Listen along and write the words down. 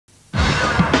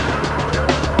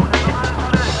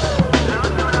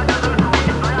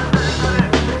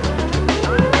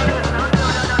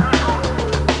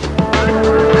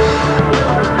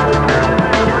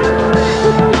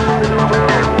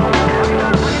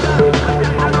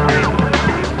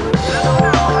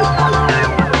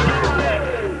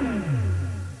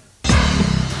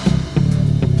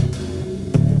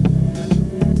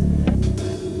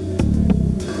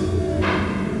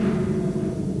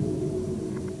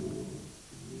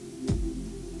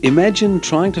Imagine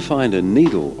trying to find a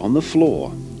needle on the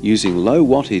floor using low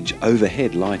wattage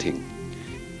overhead lighting.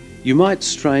 You might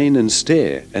strain and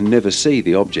stare and never see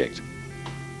the object.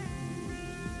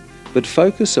 But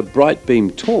focus a bright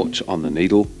beam torch on the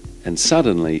needle and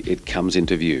suddenly it comes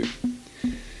into view.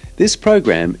 This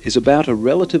program is about a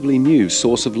relatively new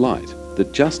source of light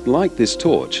that, just like this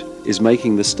torch, is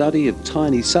making the study of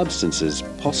tiny substances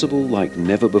possible like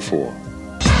never before.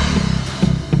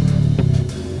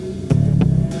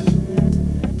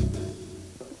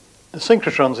 The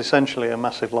synchrotron is essentially a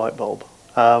massive light bulb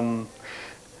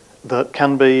that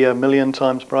can be 1,000,000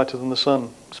 times brighter than the sun,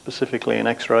 specifically in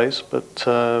X-rays, but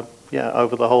yeah,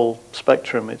 over the whole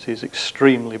spectrum it is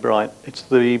extremely bright. It's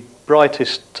the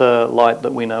brightest light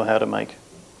that we know how to make.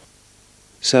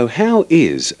 So how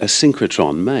is a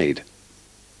synchrotron made?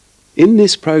 In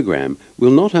this program, we'll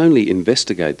not only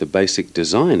investigate the basic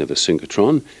design of a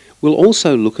synchrotron, we'll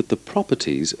also look at the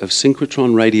properties of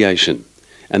synchrotron radiation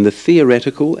and the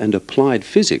theoretical and applied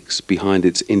physics behind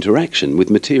its interaction with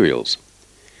materials.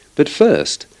 But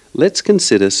first, let's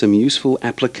consider some useful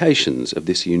applications of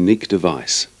this unique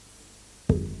device.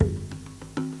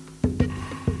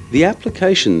 The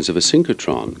applications of a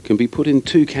synchrotron can be put in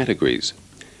two categories: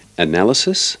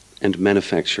 analysis and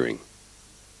manufacturing.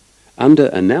 Under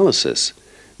analysis,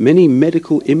 many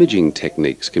medical imaging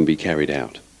techniques can be carried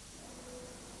out.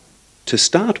 To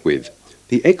start with,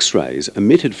 the X-rays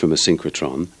emitted from a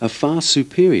synchrotron are far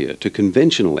superior to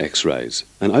conventional X-rays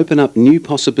and open up new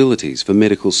possibilities for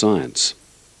medical science.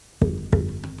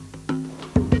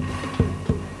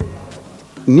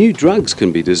 New drugs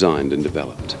can be designed and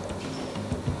developed.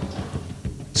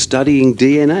 Studying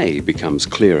DNA becomes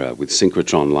clearer with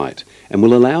synchrotron light and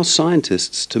will allow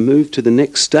scientists to move to the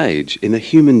next stage in the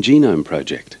Human Genome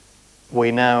Project.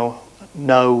 We now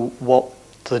know what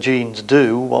the genes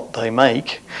do, what they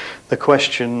make. The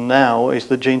question now is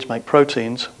that genes make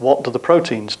proteins. What do the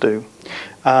proteins do?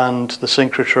 And the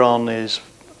synchrotron is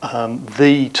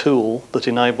the tool that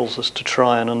enables us to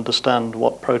try and understand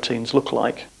what proteins look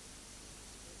like.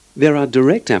 There are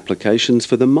direct applications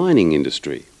for the mining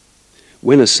industry.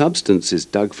 When a substance is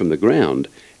dug from the ground,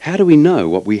 how do we know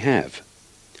what we have?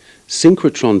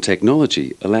 Synchrotron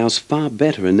technology allows far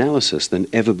better analysis than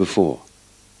ever before.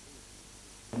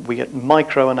 We get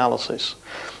microanalysis.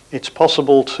 It's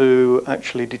possible to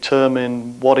actually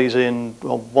determine what is in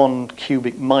 1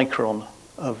 cubic micron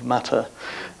of matter.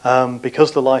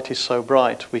 Because the light is so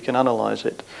bright, we can analyze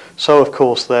it. So, of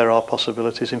course, there are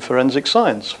possibilities in forensic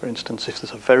science. For instance, if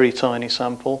there's a very tiny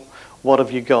sample, what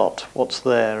have you got? What's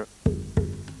there?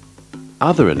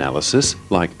 Other analysis,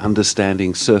 like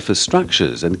understanding surface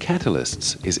structures and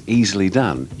catalysts, is easily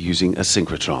done using a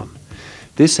synchrotron.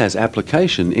 This has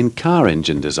application in car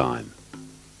engine design.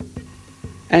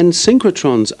 And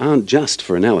synchrotrons aren't just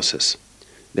for analysis.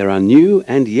 There are new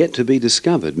and yet to be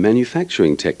discovered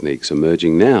manufacturing techniques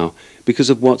emerging now because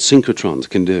of what synchrotrons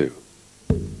can do.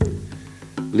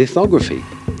 Lithography,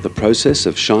 the process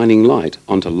of shining light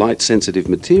onto light-sensitive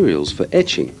materials for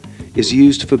etching, is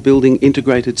used for building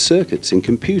integrated circuits in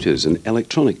computers and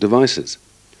electronic devices.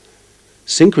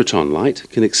 Synchrotron light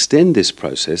can extend this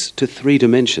process to 3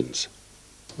 dimensions.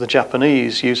 The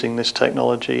Japanese, using this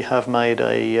technology, have made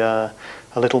a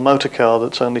little motor car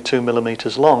that's only 2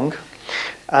 millimeters long,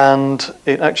 and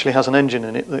it actually has an engine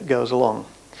in it that goes along.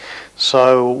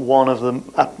 So one of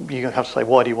them, you have to say,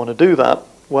 why do you want to do that?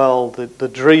 Well, the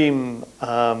dream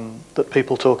that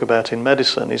people talk about in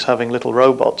medicine is having little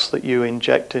robots that you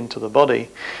inject into the body,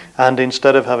 and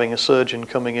instead of having a surgeon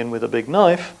coming in with a big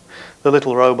knife, the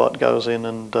little robot goes in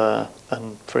and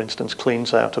for instance,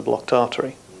 cleans out a blocked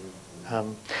artery.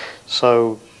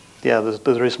 So, yeah,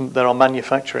 there are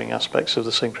manufacturing aspects of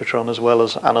the synchrotron as well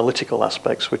as analytical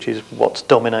aspects, which is what's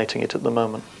dominating it at the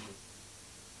moment.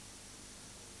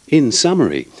 In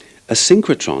summary, a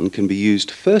synchrotron can be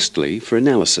used firstly for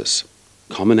analysis,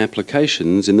 common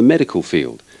applications in the medical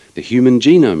field, the Human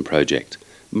Genome Project,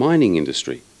 mining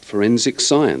industry, forensic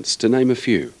science, to name a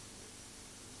few.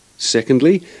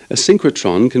 Secondly, a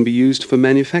synchrotron can be used for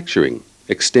manufacturing,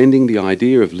 extending the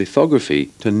idea of lithography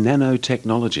to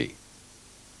nanotechnology.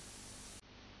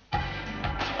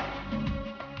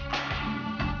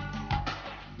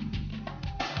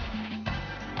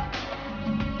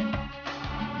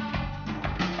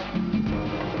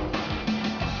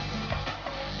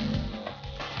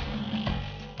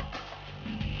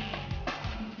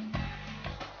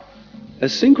 A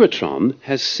synchrotron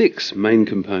has 6 main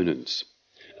components: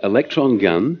 electron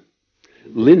gun,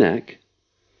 linac,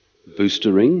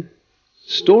 booster ring,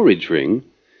 storage ring,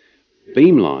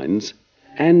 beamlines,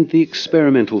 and the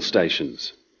experimental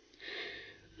stations.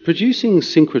 Producing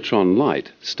synchrotron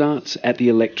light starts at the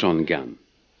electron gun.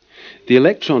 The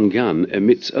electron gun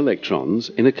emits electrons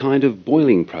in a kind of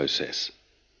boiling process.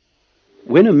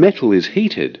 When a metal is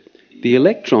heated, the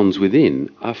electrons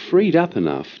within are freed up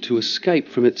enough to escape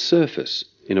from its surface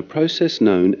in a process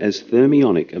known as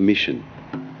thermionic emission.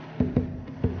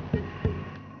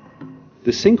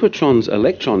 The synchrotron's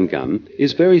electron gun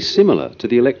is very similar to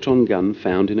the electron gun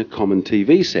found in a common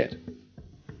TV set,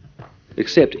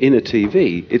 except in a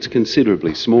TV it's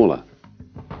considerably smaller.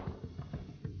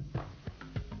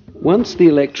 Once the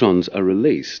electrons are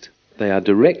released, they are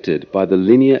directed by the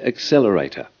linear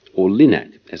accelerator, or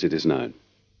LINAC as it is known.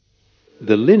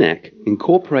 The LINAC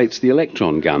incorporates the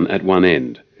electron gun at one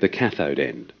end, the cathode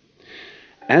end.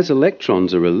 As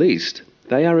electrons are released,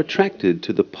 they are attracted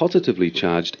to the positively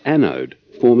charged anode,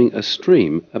 forming a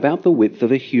stream about the width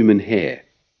of a human hair.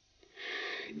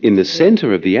 In the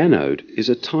center of the anode is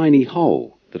a tiny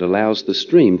hole that allows the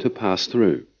stream to pass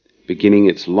through, beginning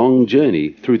its long journey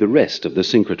through the rest of the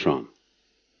synchrotron.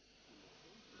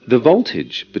 The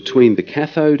voltage between the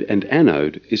cathode and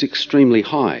anode is extremely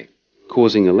high,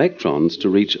 causing electrons to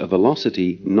reach a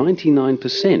velocity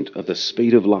 99% of the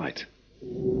speed of light.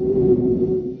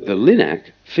 The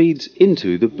LINAC feeds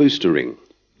into the booster ring,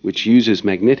 which uses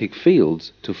magnetic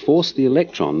fields to force the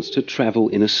electrons to travel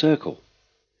in a circle.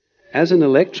 As an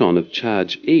electron of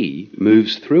charge E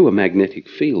moves through a magnetic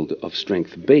field of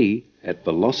strength B at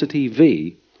velocity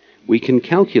v, we can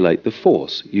calculate the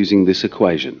force using this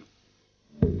equation.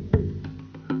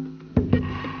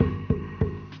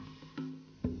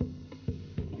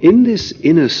 In this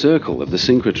inner circle of the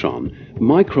synchrotron,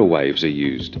 microwaves are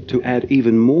used to add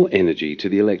even more energy to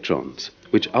the electrons,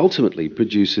 which ultimately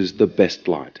produces the best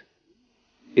light.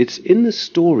 It's in the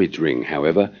storage ring,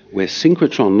 however, where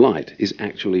synchrotron light is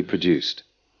actually produced.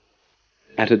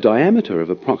 At a diameter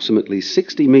of approximately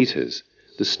 60 meters,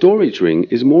 the storage ring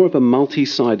is more of a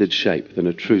multi-sided shape than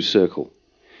a true circle.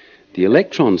 The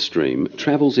electron stream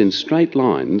travels in straight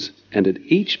lines, and at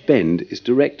each bend is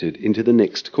directed into the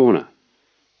next corner.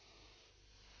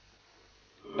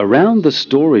 Around the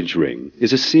storage ring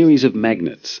is a series of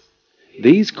magnets.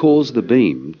 These cause the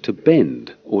beam to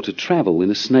bend or to travel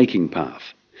in a snaking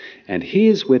path. And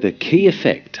here's where the key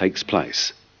effect takes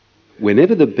place.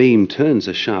 Whenever the beam turns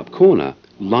a sharp corner,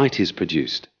 light is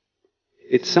produced.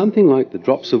 It's something like the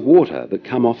drops of water that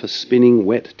come off a spinning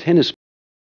wet tennis ball.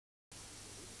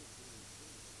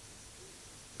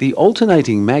 The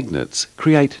alternating magnets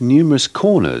create numerous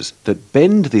corners that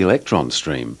bend the electron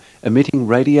stream, emitting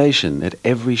radiation at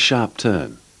every sharp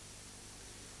turn.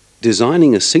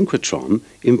 Designing a synchrotron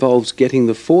involves getting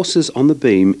the forces on the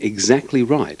beam exactly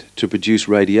right to produce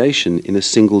radiation in a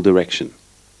single direction.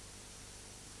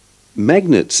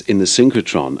 Magnets in the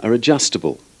synchrotron are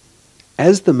adjustable.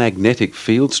 As the magnetic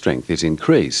field strength is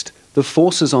increased, the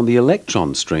forces on the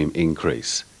electron stream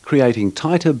increase, creating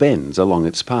tighter bends along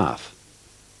its path.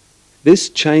 This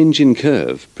change in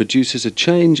curve produces a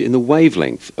change in the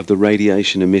wavelength of the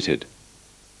radiation emitted.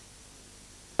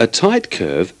 A tight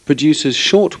curve produces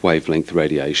short wavelength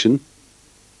radiation,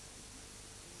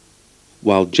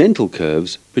 while gentle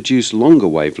curves produce longer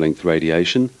wavelength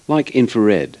radiation, like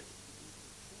infrared.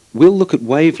 We'll look at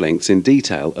wavelengths in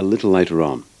detail a little later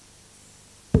on.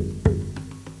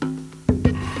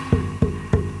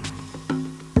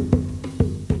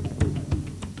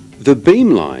 The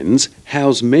beamlines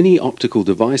house many optical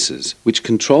devices which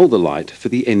control the light for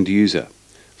the end user,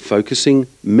 focusing,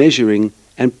 measuring,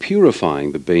 and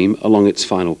purifying the beam along its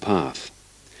final path.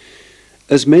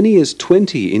 As many as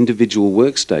 20 individual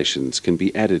workstations can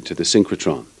be added to the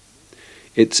synchrotron.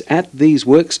 It's at these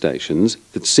workstations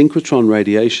that synchrotron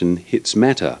radiation hits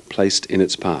matter placed in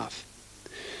its path.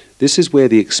 This is where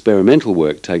the experimental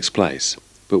work takes place,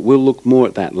 but we'll look more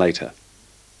at that later.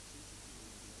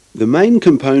 The main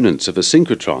components of a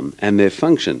synchrotron and their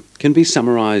function can be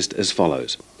summarized as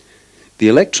follows. The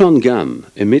electron gun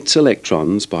emits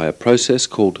electrons by a process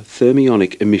called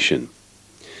thermionic emission.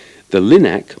 The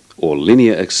LINAC, or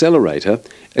linear accelerator,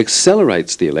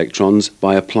 accelerates the electrons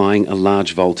by applying a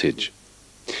large voltage.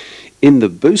 In the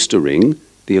booster ring,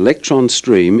 the electron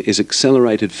stream is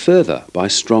accelerated further by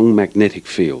strong magnetic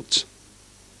fields.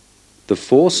 The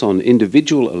force on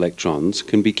individual electrons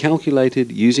can be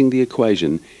calculated using the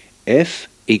equation F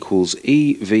equals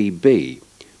EVB,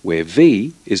 where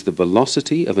V is the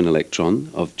velocity of an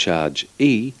electron of charge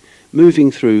E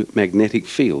moving through magnetic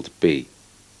field B.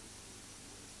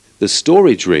 The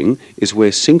storage ring is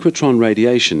where synchrotron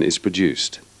radiation is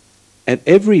produced. At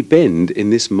every bend in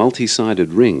this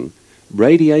multi-sided ring,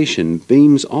 radiation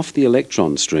beams off the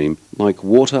electron stream like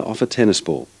water off a tennis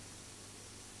ball.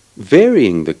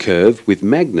 Varying the curve with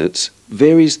magnets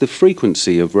varies the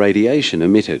frequency of radiation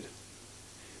emitted.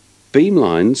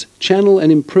 Beamlines channel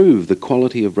and improve the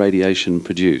quality of radiation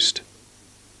produced.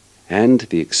 And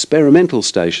the experimental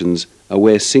stations are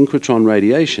where synchrotron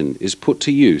radiation is put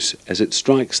to use as it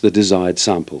strikes the desired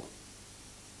sample.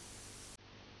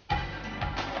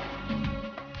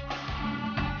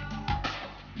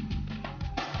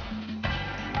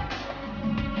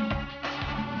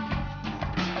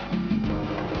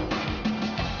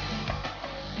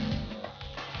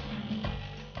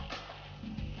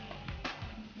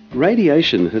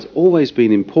 Radiation has always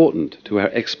been important to our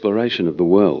exploration of the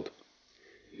world.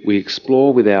 We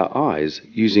explore with our eyes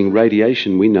using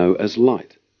radiation we know as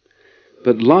light.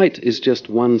 But light is just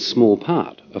one small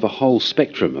part of a whole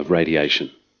spectrum of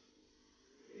radiation.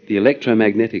 The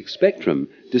electromagnetic spectrum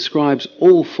describes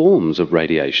all forms of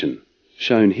radiation,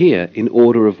 shown here in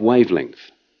order of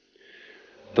wavelength.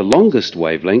 The longest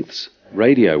wavelengths,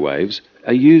 radio waves,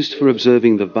 are used for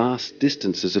observing the vast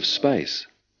distances of space.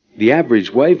 The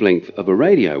average wavelength of a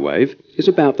radio wave is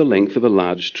about the length of a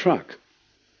large truck.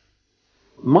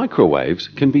 Microwaves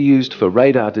can be used for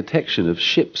radar detection of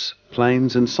ships,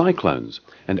 planes and cyclones,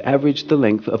 and average the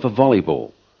length of a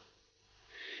volleyball.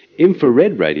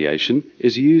 Infrared radiation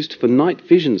is used for night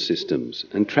vision systems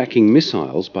and tracking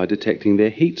missiles by detecting their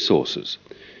heat sources,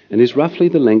 and is roughly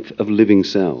the length of living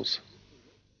cells.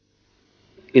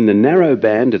 In the narrow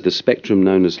band of the spectrum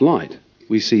known as light,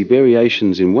 we see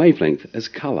variations in wavelength as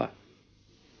colour.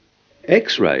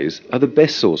 X-rays are the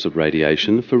best source of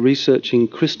radiation for researching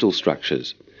crystal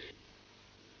structures,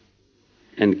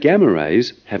 and gamma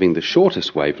rays, having the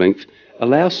shortest wavelength,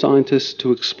 allow scientists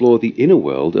to explore the inner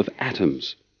world of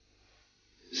atoms.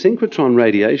 Synchrotron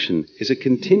radiation is a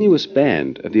continuous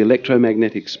band of the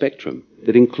electromagnetic spectrum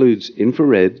that includes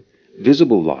infrared,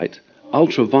 visible light,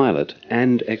 ultraviolet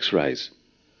and X-rays.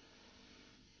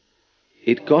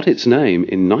 It got its name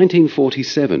in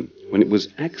 1947 when it was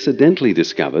accidentally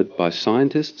discovered by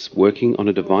scientists working on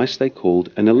a device they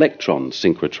called an electron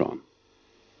synchrotron.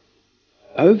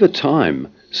 Over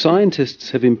time, scientists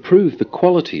have improved the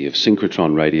quality of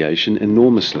synchrotron radiation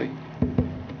enormously.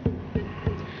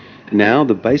 Now,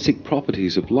 the basic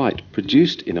properties of light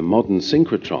produced in a modern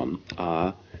synchrotron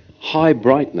are high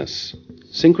brightness.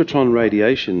 Synchrotron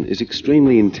radiation is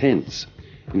extremely intense.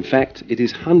 In fact, it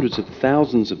is hundreds of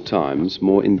thousands of times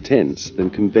more intense than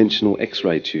conventional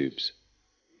X-ray tubes.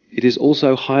 It is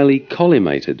also highly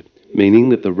collimated, meaning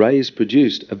that the rays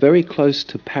produced are very close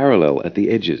to parallel at the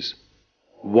edges.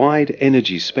 Wide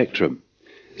energy spectrum.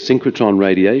 Synchrotron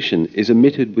radiation is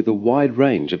emitted with a wide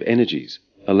range of energies,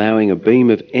 allowing a beam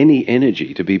of any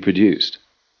energy to be produced.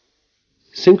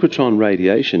 Synchrotron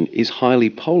radiation is highly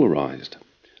polarized.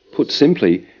 Put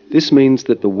simply, this means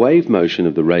that the wave motion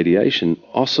of the radiation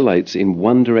oscillates in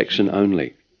one direction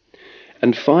only.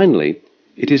 And finally,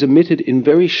 it is emitted in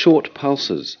very short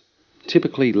pulses,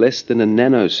 typically less than a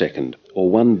nanosecond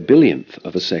or 1/billionth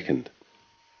of a second.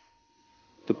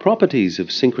 The properties of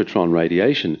synchrotron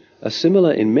radiation are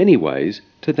similar in many ways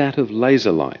to that of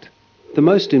laser light. The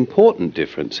most important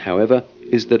difference, however,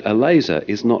 is that a laser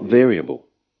is not variable.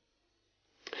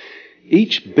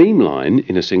 Each beamline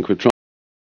in a synchrotron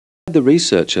the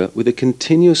researcher with a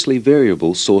continuously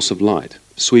variable source of light,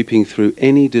 sweeping through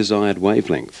any desired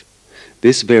wavelength.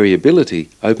 This variability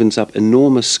opens up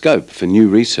enormous scope for new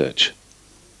research.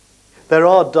 There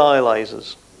are dye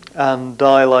lasers, and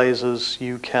dye lasers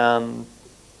you can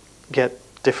get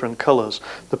different colours.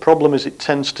 The problem is it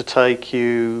tends to take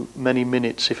you many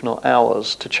minutes, if not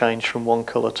hours, to change from one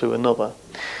colour to another.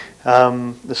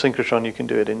 The synchrotron, you can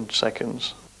do it in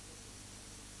seconds.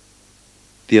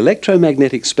 The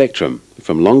electromagnetic spectrum,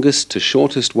 from longest to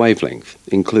shortest wavelength,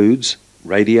 includes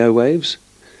radio waves,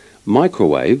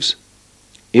 microwaves,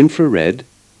 infrared,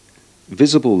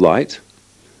 visible light,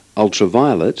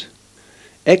 ultraviolet,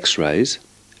 X-rays,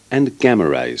 and gamma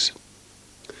rays.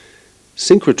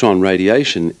 Synchrotron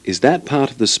radiation is that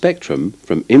part of the spectrum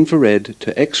from infrared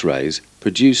to X-rays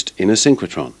produced in a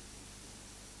synchrotron.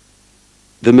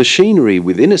 The machinery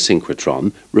within a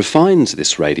synchrotron refines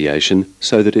this radiation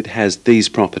so that it has these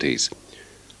properties: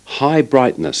 high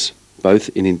brightness, both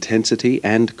in intensity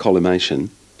and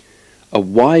collimation, a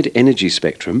wide energy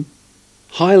spectrum,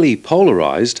 highly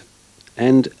polarized,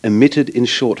 and emitted in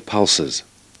short pulses.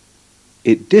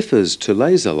 It differs to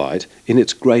laser light in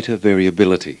its greater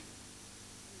variability.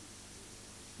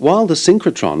 While the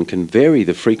synchrotron can vary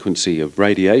the frequency of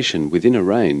radiation within a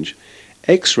range,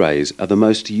 X-rays are the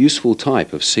most useful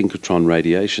type of synchrotron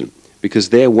radiation because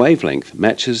their wavelength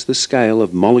matches the scale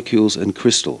of molecules and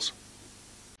crystals.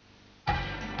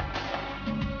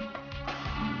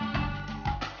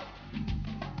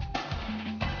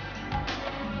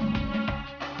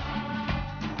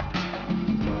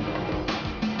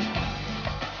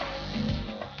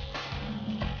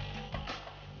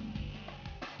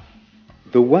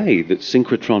 The way that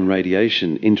synchrotron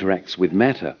radiation interacts with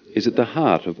matter is at the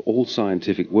heart of all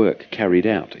scientific work carried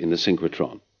out in the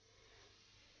synchrotron.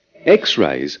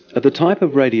 X-rays are the type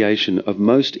of radiation of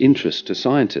most interest to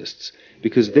scientists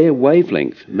because their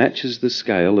wavelength matches the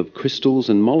scale of crystals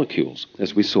and molecules,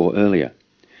 as we saw earlier.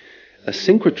 A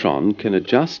synchrotron can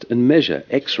adjust and measure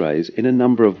X-rays in a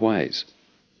number of ways.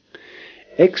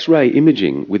 X-ray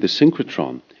imaging with a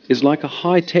synchrotron is like a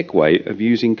high-tech way of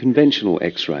using conventional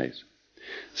X-rays.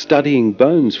 Studying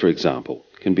bones, for example,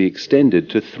 can be extended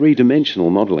to three-dimensional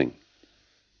modelling.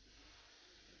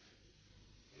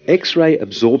 X-ray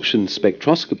absorption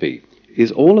spectroscopy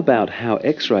is all about how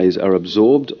X-rays are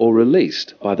absorbed or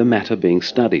released by the matter being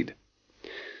studied.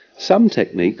 Some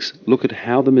techniques look at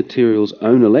how the material's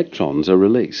own electrons are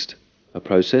released, a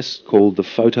process called the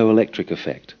photoelectric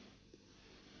effect.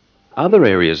 Other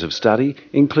areas of study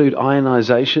include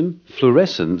ionization,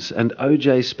 fluorescence, and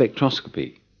OJ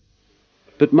spectroscopy.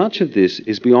 But much of this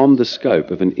is beyond the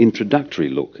scope of an introductory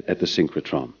look at the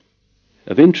synchrotron.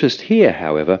 Of interest here,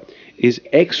 however, is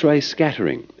X-ray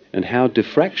scattering and how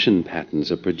diffraction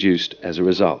patterns are produced as a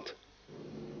result.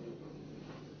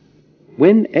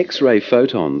 When X-ray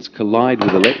photons collide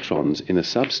with electrons in a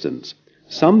substance,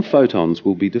 some photons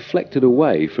will be deflected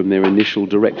away from their initial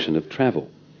direction of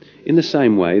travel, in the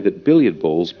same way that billiard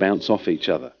balls bounce off each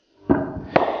other.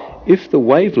 If the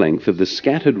wavelength of the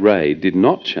scattered ray did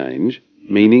not change,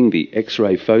 meaning the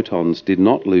X-ray photons did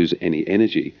not lose any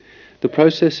energy, the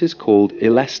process is called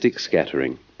elastic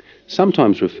scattering,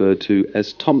 sometimes referred to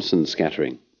as Thomson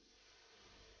scattering.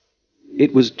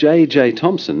 It was J.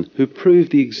 Thomson who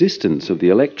proved the existence of the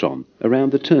electron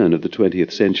around the turn of the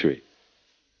 20th century.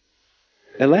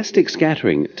 Elastic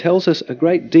scattering tells us a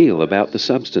great deal about the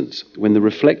substance when the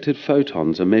reflected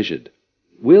photons are measured.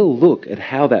 We'll look at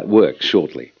how that works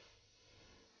shortly.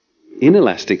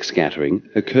 Inelastic scattering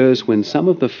occurs when some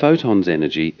of the photon's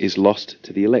energy is lost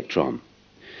to the electron.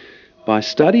 By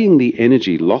studying the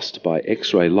energy lost by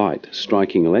X-ray light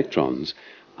striking electrons,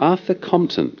 Arthur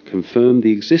Compton confirmed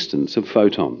the existence of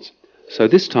photons, so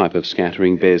this type of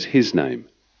scattering bears his name.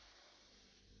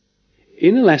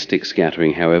 Inelastic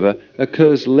scattering, however,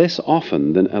 occurs less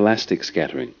often than elastic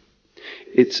scattering.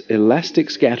 It's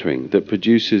elastic scattering that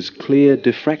produces clear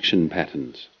diffraction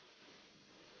patterns.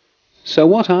 So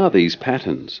what are these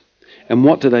patterns, and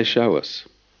what do they show us?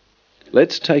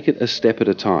 Let's take it a step at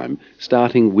a time,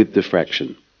 starting with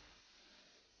diffraction.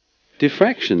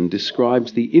 Diffraction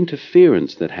describes the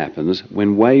interference that happens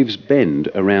when waves bend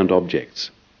around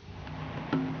objects.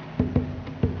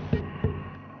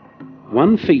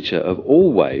 One feature of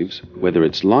all waves, whether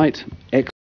it's light, X,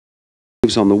 or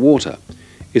waves on the water,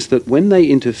 is that when they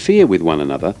interfere with one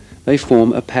another, they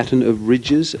form a pattern of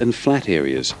ridges and flat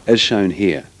areas, as shown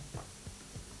here.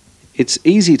 It's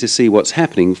easy to see what's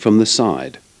happening from the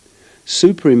side.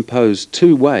 Superimpose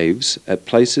two waves at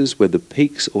places where the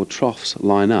peaks or troughs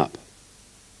line up.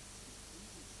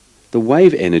 The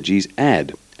wave energies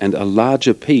add, and a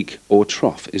larger peak or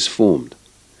trough is formed.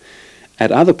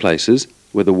 At other places,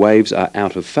 where the waves are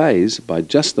out of phase by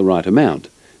just the right amount,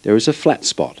 there is a flat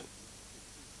spot.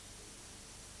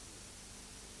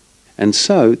 And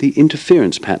so the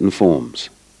interference pattern forms.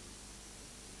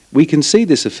 We can see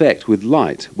this effect with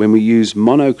light when we use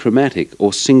monochromatic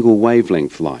or single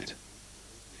wavelength light.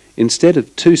 Instead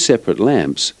of two separate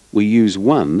lamps, we use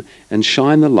one and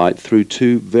shine the light through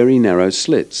two very narrow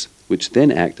slits, which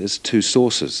then act as two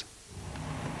sources.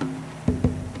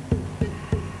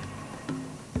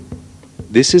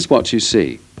 This is what you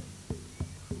see.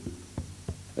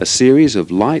 A series of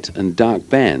light and dark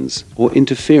bands, or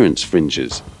interference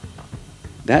fringes.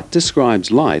 That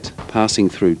describes light passing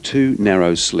through two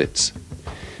narrow slits.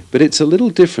 But it's a little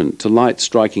different to light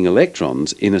striking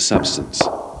electrons in a substance.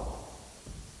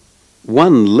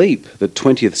 One leap that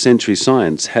 20th century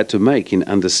science had to make in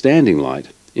understanding light,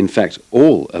 in fact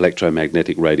all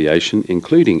electromagnetic radiation,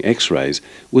 including X-rays,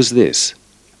 was this.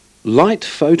 Light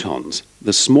photons,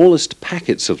 the smallest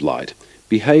packets of light,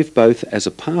 behave both as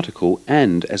a particle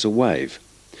and as a wave.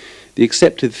 The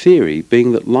accepted theory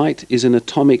being that light is an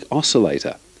atomic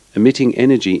oscillator, emitting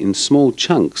energy in small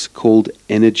chunks called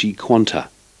energy quanta.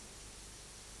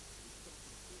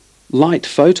 Light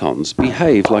photons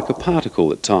behave like a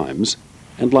particle at times,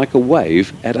 and like a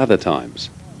wave at other times.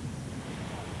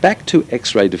 Back to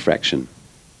X-ray diffraction.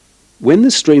 When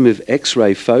the stream of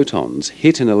X-ray photons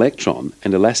hit an electron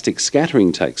and elastic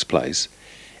scattering takes place,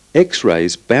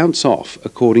 X-rays bounce off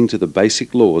according to the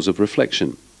basic laws of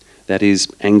reflection. That is,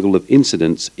 angle of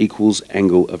incidence equals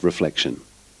angle of reflection.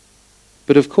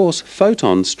 But of course,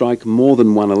 photons strike more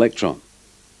than one electron.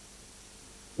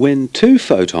 When two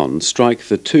photons strike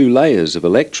the two layers of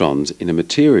electrons in a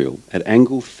material at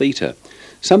angle theta,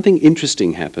 something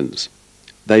interesting happens.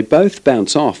 They both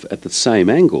bounce off at the same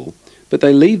angle, but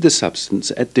they leave the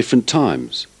substance at different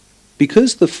times.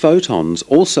 Because the photons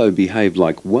also behave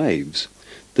like waves,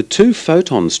 the two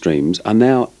photon streams are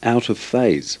now out of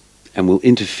phase and will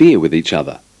interfere with each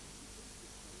other.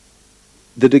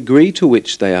 The degree to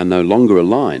which they are no longer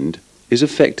aligned is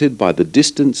affected by the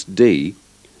distance d,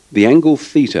 the angle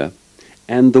theta,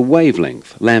 and the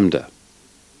wavelength lambda.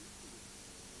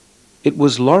 It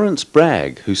was Lawrence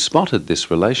Bragg who spotted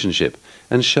this relationship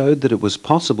and showed that it was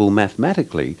possible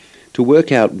mathematically to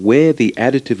work out where the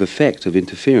additive effect of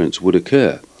interference would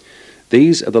occur.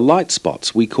 These are the light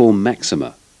spots we call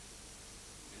maxima.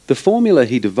 The formula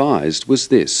he devised was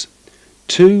this: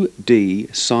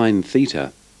 2d sine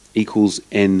theta equals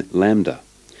n lambda,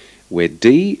 where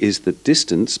d is the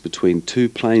distance between two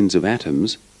planes of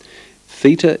atoms,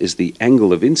 theta is the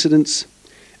angle of incidence,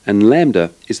 and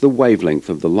lambda is the wavelength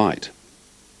of the light.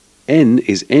 N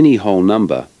is any whole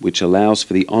number which allows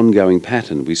for the ongoing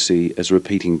pattern we see as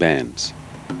repeating bands.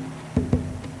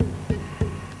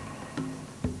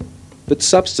 But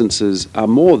substances are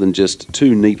more than just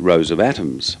two neat rows of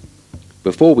atoms.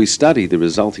 Before we study the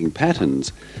resulting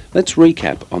patterns, let's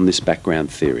recap on this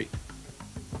background theory.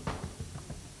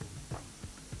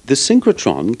 The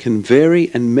synchrotron can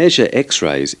vary and measure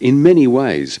X-rays in many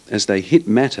ways as they hit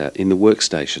matter in the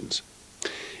workstations.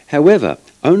 However,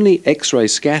 only X-ray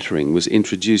scattering was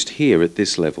introduced here at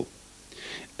this level.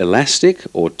 Elastic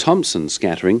or Thomson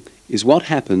scattering is what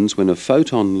happens when a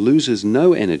photon loses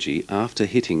no energy after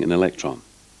hitting an electron.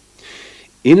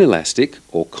 Inelastic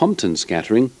or Compton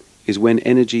scattering is when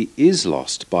energy is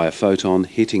lost by a photon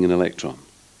hitting an electron.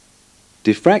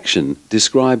 Diffraction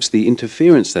describes the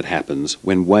interference that happens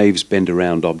when waves bend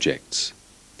around objects.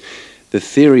 The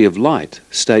theory of light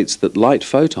states that light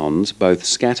photons both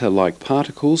scatter like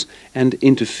particles and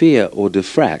interfere or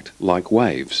diffract like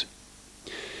waves.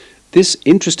 This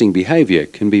interesting behavior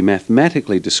can be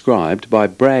mathematically described by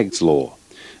Bragg's law,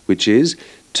 which is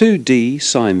 2d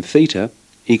sine theta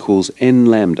equals n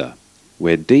lambda,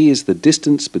 where d is the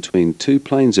distance between two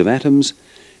planes of atoms,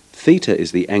 theta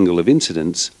is the angle of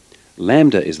incidence,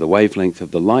 lambda is the wavelength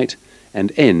of the light,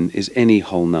 and n is any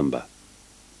whole number.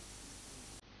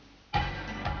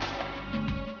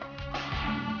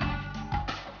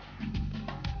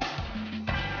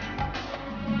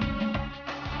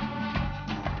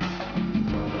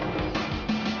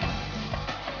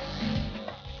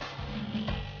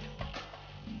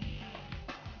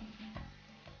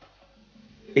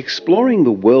 Exploring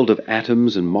the world of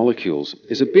atoms and molecules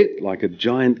is a bit like a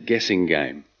giant guessing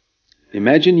game.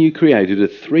 Imagine you created a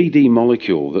 3D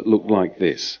molecule that looked like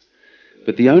this,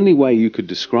 but the only way you could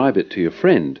describe it to your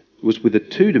friend was with a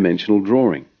two-dimensional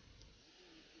drawing.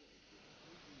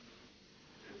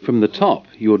 From the top,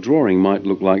 your drawing might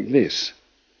look like this.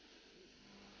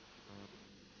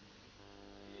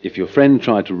 If your friend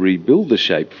tried to rebuild the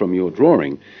shape from your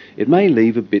drawing, it may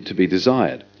leave a bit to be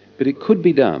desired, but it could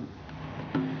be done.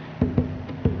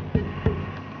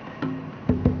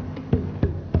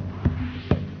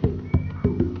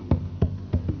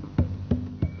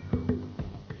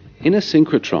 In a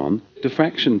synchrotron,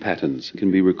 diffraction patterns can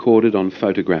be recorded on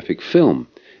photographic film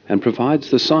and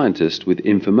provides the scientist with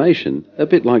information a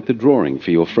bit like the drawing for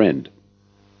your friend.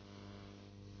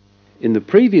 In the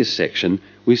previous section,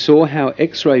 we saw how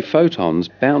X-ray photons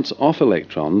bounce off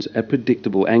electrons at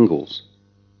predictable angles.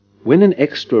 When an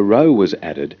extra row was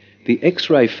added, the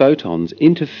X-ray photons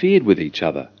interfered with each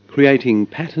other, creating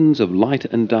patterns of light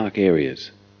and dark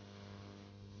areas.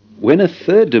 When a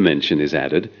third dimension is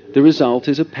added, the result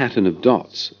is a pattern of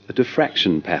dots, a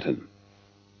diffraction pattern.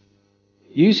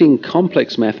 Using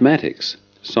complex mathematics,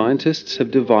 scientists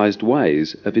have devised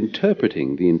ways of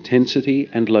interpreting the intensity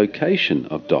and location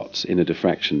of dots in a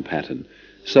diffraction pattern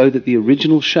so that the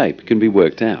original shape can be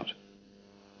worked out.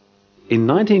 In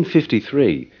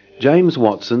 1953, James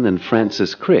Watson and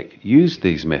Francis Crick used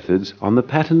these methods on the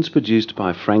patterns produced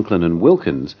by Franklin and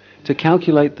Wilkins to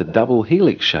calculate the double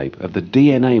helix shape of the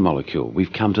DNA molecule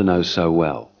we've come to know so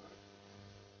well.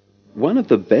 One of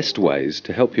the best ways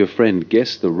to help your friend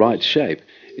guess the right shape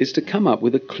is to come up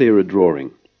with a clearer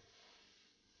drawing.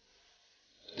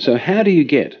 So how do you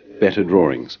get better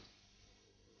drawings?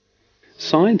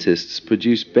 Scientists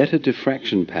produce better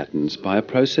diffraction patterns by a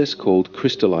process called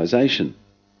crystallization.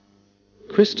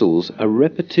 Crystals are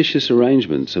repetitious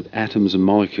arrangements of atoms and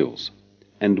molecules,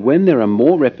 and when there are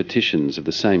more repetitions of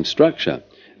the same structure,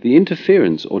 the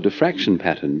interference or diffraction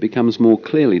pattern becomes more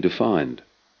clearly defined.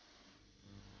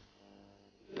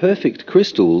 Perfect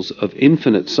crystals of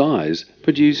infinite size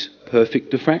produce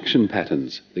perfect diffraction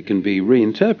patterns that can be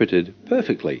reinterpreted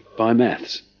perfectly by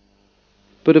maths.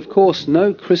 But of course,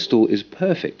 no crystal is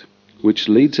perfect, which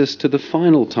leads us to the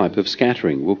final type of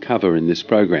scattering we'll cover in this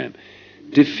program: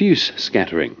 diffuse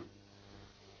scattering.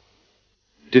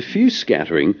 Diffuse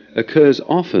scattering occurs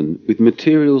often with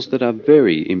materials that are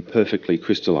very imperfectly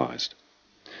crystallized.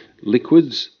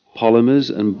 Liquids, polymers,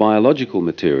 and biological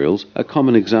materials are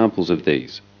common examples of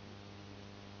these.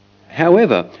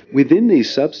 However, within these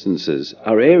substances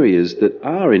are areas that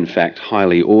are in fact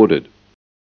highly ordered.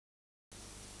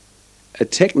 A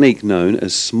technique known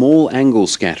as small angle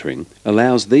scattering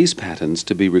allows these patterns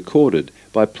to be recorded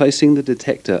by placing the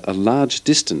detector a large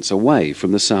distance away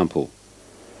from the sample.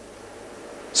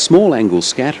 Small angle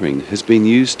scattering has been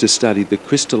used to study the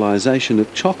crystallization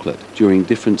of chocolate during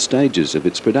different stages of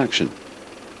its production.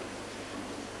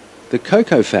 The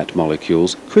cocoa fat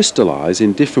molecules crystallize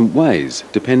in different ways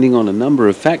depending on a number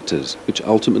of factors which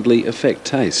ultimately affect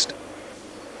taste.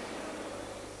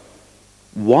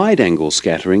 Wide-angle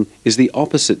scattering is the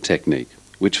opposite technique,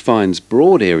 which finds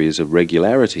broad areas of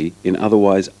regularity in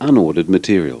otherwise unordered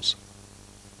materials.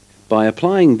 By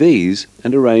applying these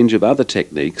and a range of other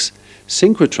techniques,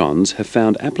 synchrotrons have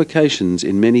found applications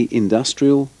in many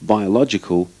industrial,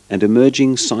 biological, and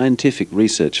emerging scientific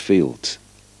research fields.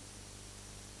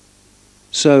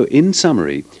 So, in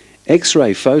summary,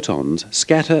 X-ray photons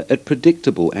scatter at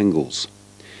predictable angles.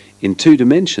 In 2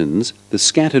 dimensions, the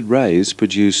scattered rays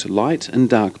produce light and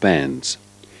dark bands.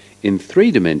 In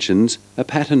 3 dimensions, a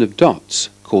pattern of dots,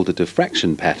 called a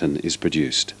diffraction pattern, is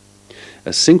produced. A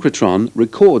synchrotron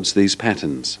records these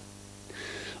patterns.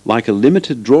 Like a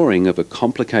limited drawing of a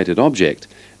complicated object,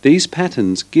 these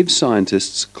patterns give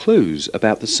scientists clues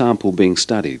about the sample being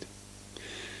studied.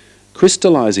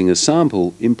 Crystallizing a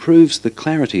sample improves the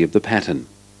clarity of the pattern.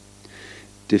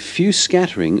 Diffuse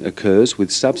scattering occurs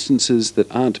with substances that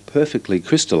aren't perfectly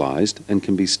crystallized and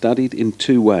can be studied in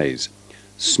 2 ways: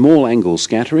 small angle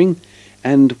scattering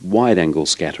and wide angle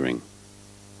scattering.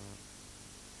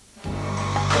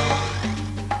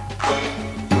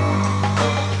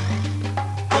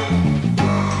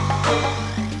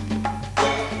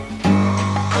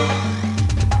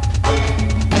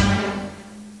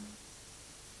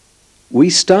 We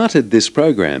started this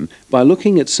program by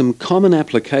looking at some common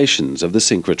applications of the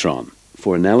synchrotron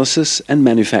for analysis and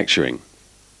manufacturing.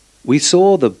 We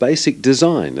saw the basic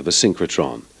design of a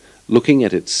synchrotron, looking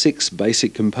at its 6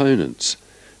 basic components,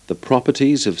 the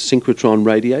properties of synchrotron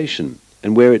radiation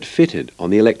and where it fitted on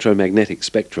the electromagnetic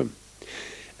spectrum.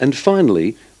 And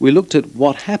finally, we looked at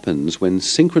what happens when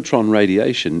synchrotron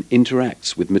radiation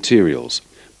interacts with materials,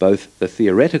 both the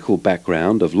theoretical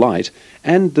background of light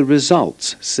and the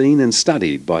results seen and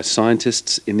studied by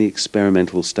scientists in the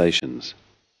experimental stations.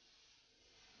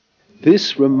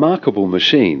 This remarkable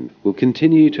machine will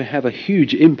continue to have a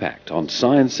huge impact on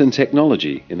science and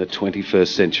technology in the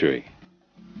 21st century.